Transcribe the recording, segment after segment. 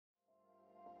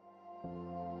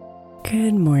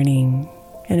Good morning,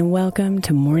 and welcome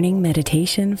to Morning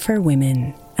Meditation for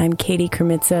Women. I'm Katie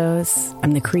Kermitzos.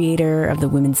 I'm the creator of the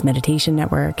Women's Meditation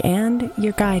Network and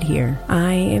your guide here.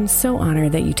 I am so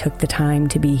honored that you took the time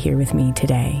to be here with me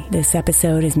today. This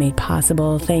episode is made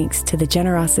possible thanks to the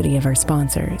generosity of our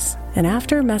sponsors. And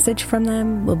after a message from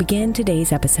them, we'll begin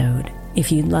today's episode.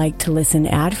 If you'd like to listen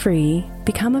ad-free,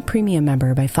 become a premium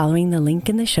member by following the link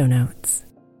in the show notes.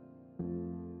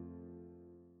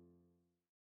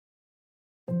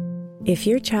 If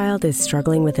your child is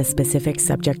struggling with a specific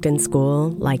subject in school,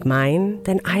 like mine,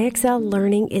 then IXL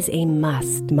Learning is a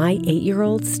must. My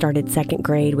 8-year-old started second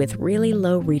grade with really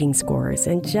low reading scores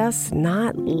and just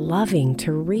not loving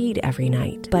to read every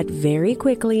night. But very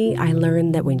quickly, I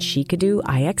learned that when she could do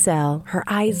IXL, her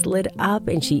eyes lit up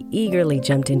and she eagerly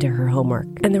jumped into her homework.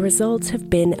 And the results have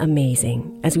been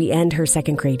amazing. As we end her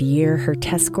second grade year, her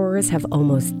test scores have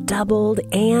almost doubled,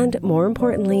 and more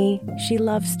importantly, she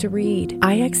loves to read.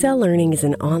 IXL Learning is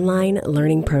an online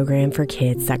learning program for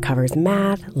kids that covers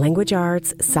math, language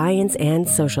arts, science, and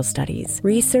social studies.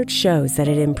 Research shows that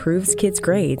it improves kids'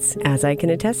 grades, as I can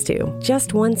attest to.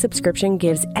 Just one subscription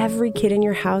gives every kid in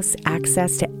your house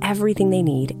access to everything they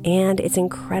need, and it's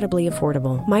incredibly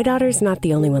affordable. My daughter's not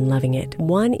the only one loving it.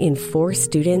 1 in 4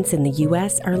 students in the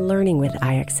U.S. are learning with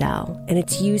IXL, and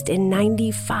it's used in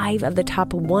 95 of the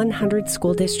top 100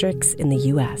 school districts in the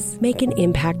U.S. Make an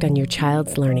impact on your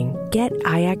child's learning. Get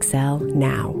IXL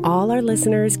now. All our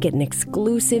listeners get an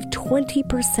exclusive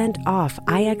 20% off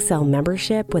IXL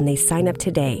membership when they sign up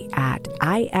today at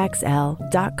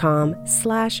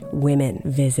IXL.com/women.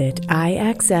 Visit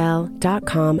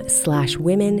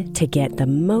IXL.com/women to get the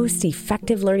most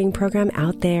effective learning program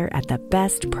out there at the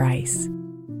best price.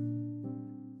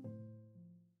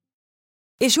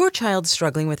 Is your child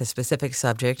struggling with a specific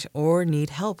subject or need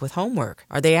help with homework?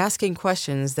 Are they asking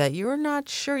questions that you're not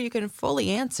sure you can fully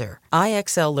answer?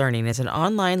 IXL Learning is an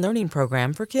online learning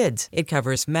program for kids. It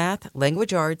covers math,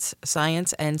 language arts,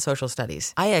 science, and social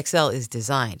studies. IXL is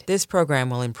designed. This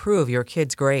program will improve your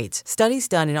kids' grades. Studies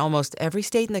done in almost every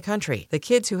state in the country. The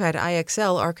kids who had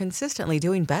IXL are consistently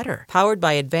doing better. Powered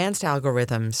by advanced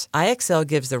algorithms, IXL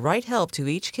gives the right help to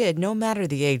each kid no matter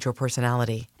the age or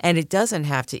personality. And it doesn't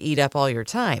have to eat up all your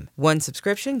time. One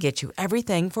subscription gets you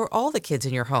everything for all the kids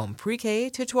in your home, pre-K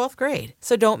to 12th grade.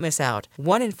 So don't miss out.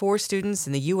 1 in 4 students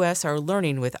in the U.S. are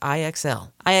learning with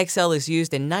IXL. IXL is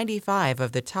used in 95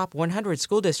 of the top 100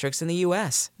 school districts in the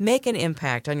U.S. Make an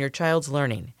impact on your child's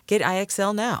learning. Get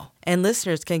IXL now. And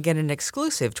listeners can get an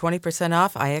exclusive 20%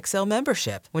 off IXL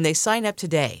membership when they sign up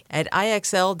today at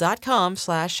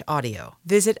IXL.com/audio.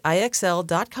 Visit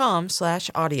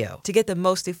IXL.com/audio to get the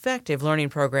most effective learning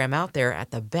program out there at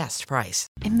the best price.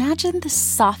 Imagine the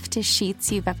softest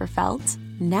sheets you've ever felt.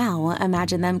 Now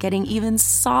imagine them getting even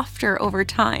softer over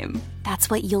time.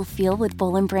 That's what you'll feel with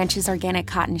Boll & Branch's organic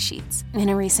cotton sheets. In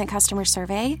a recent customer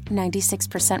survey,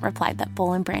 96% replied that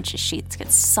Boll & Branch's sheets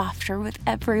get softer with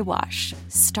every wash.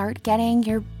 Start getting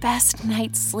your best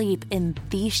night's sleep in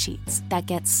these sheets that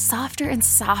get softer and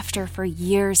softer for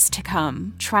years to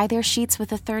come. Try their sheets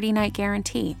with a 30-night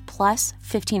guarantee, plus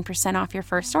 15% off your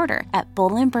first order at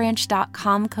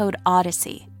bollandbranch.com code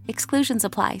Odyssey. Exclusions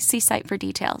apply. See site for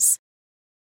details.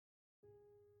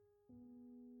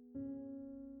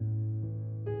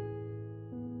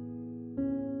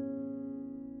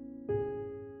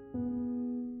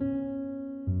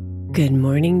 Good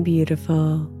morning,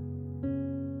 beautiful.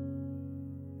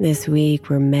 This week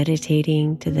we're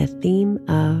meditating to the theme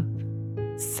of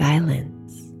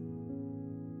silence,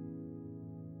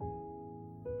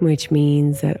 which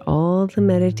means that all the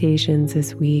meditations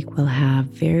this week will have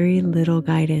very little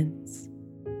guidance.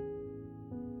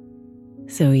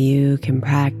 So you can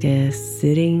practice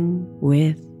sitting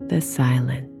with the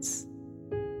silence,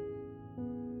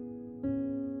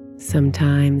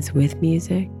 sometimes with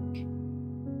music,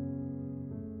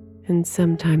 and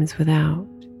sometimes without.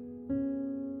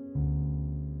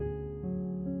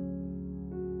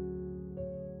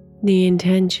 The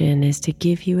intention is to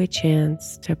give you a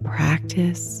chance to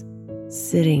practice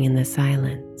sitting in the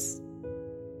silence,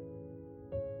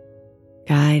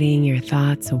 guiding your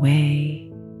thoughts away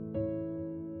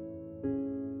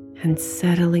and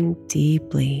settling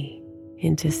deeply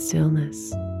into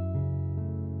stillness.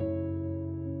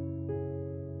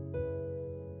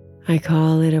 I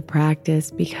call it a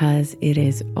practice because it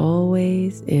is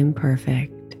always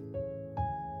imperfect.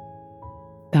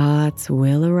 Thoughts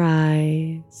will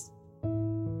arise,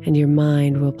 and your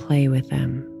mind will play with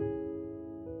them.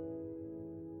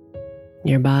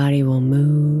 Your body will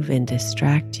move and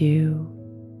distract you,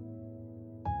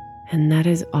 and that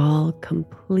is all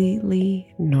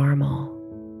completely normal.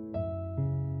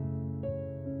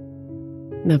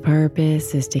 The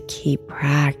purpose is to keep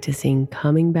practicing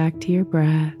coming back to your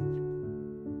breath,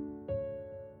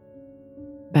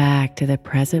 back to the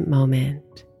present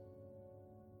moment,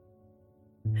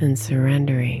 and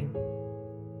surrendering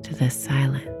to the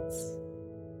silence.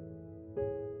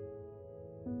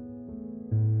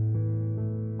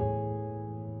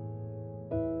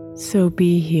 So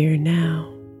be here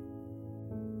now,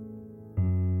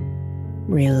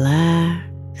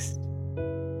 relaxed,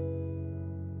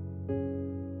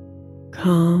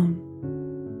 calm,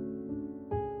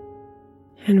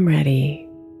 and ready.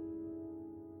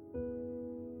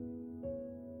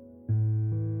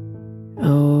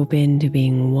 Open to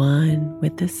being one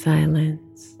with the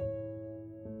silence.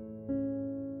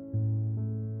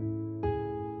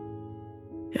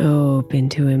 Open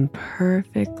to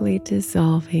imperfectly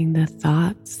dissolving the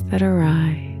thoughts that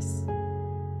arise.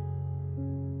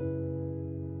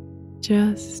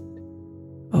 Just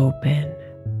open.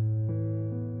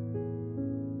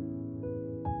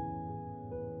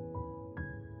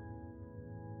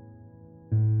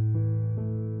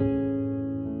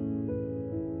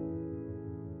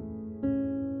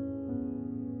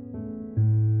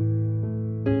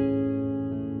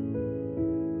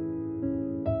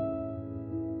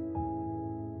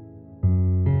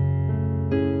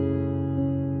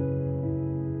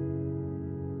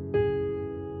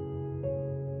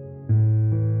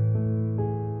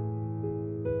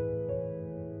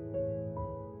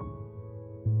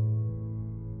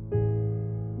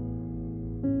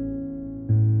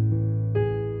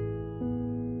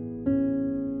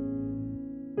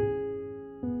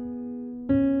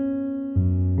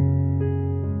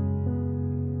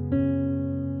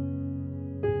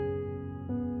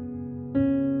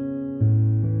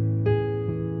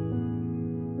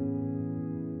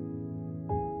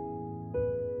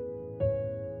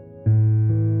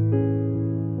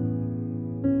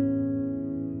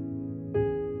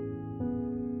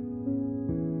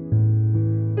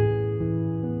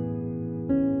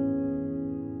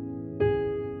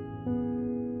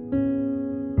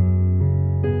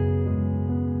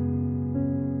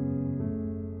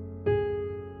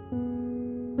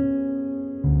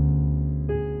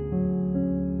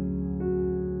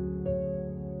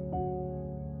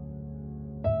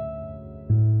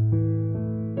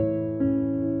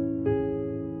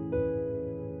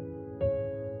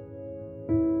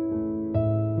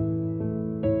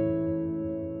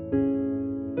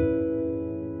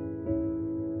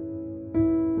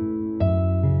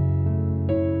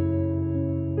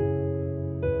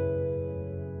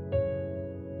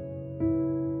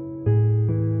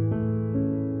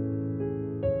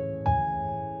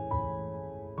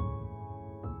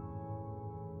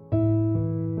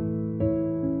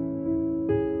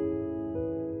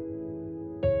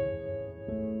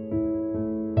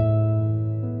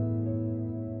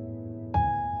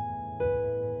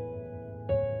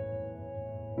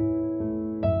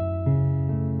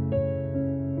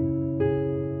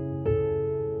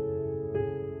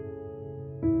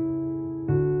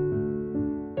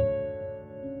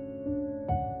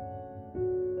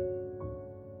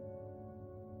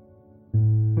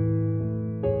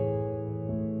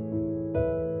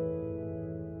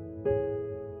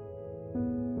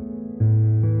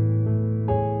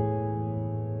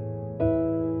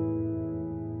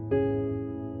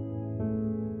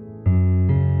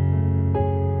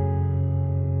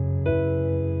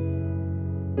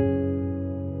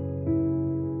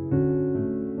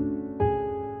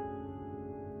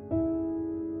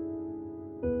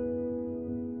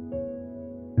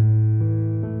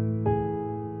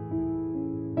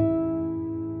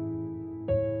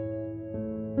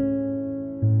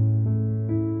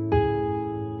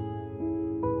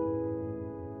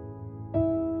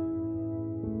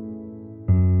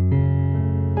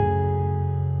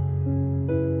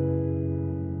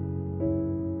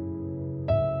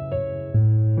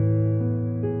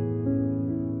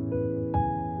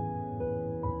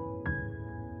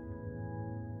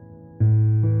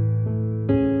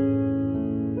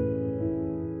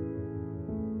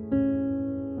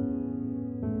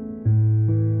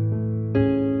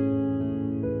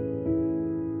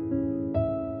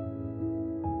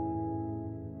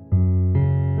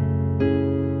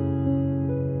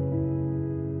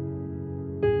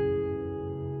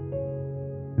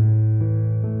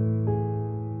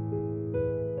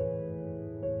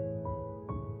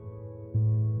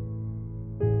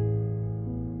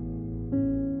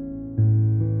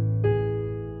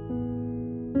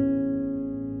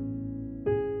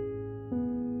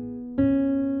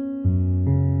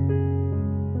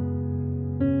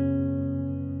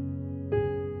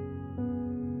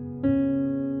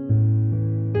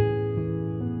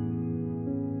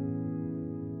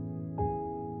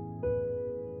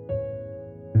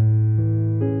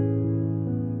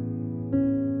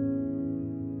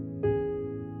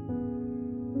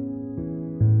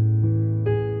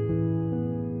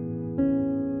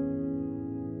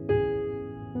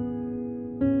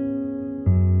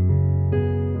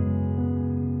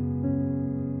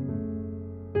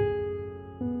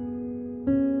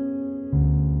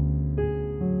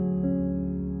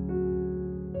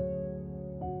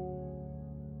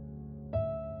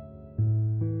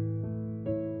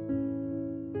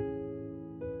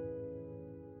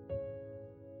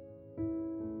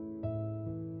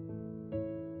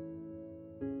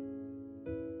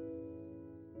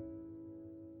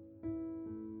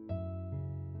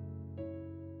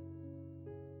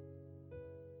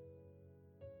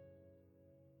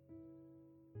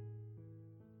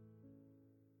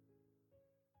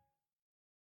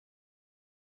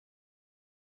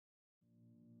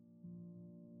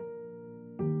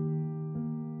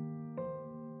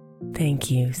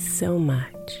 Thank you so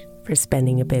much for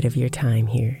spending a bit of your time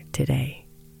here today.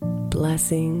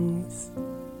 Blessings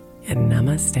and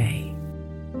namaste.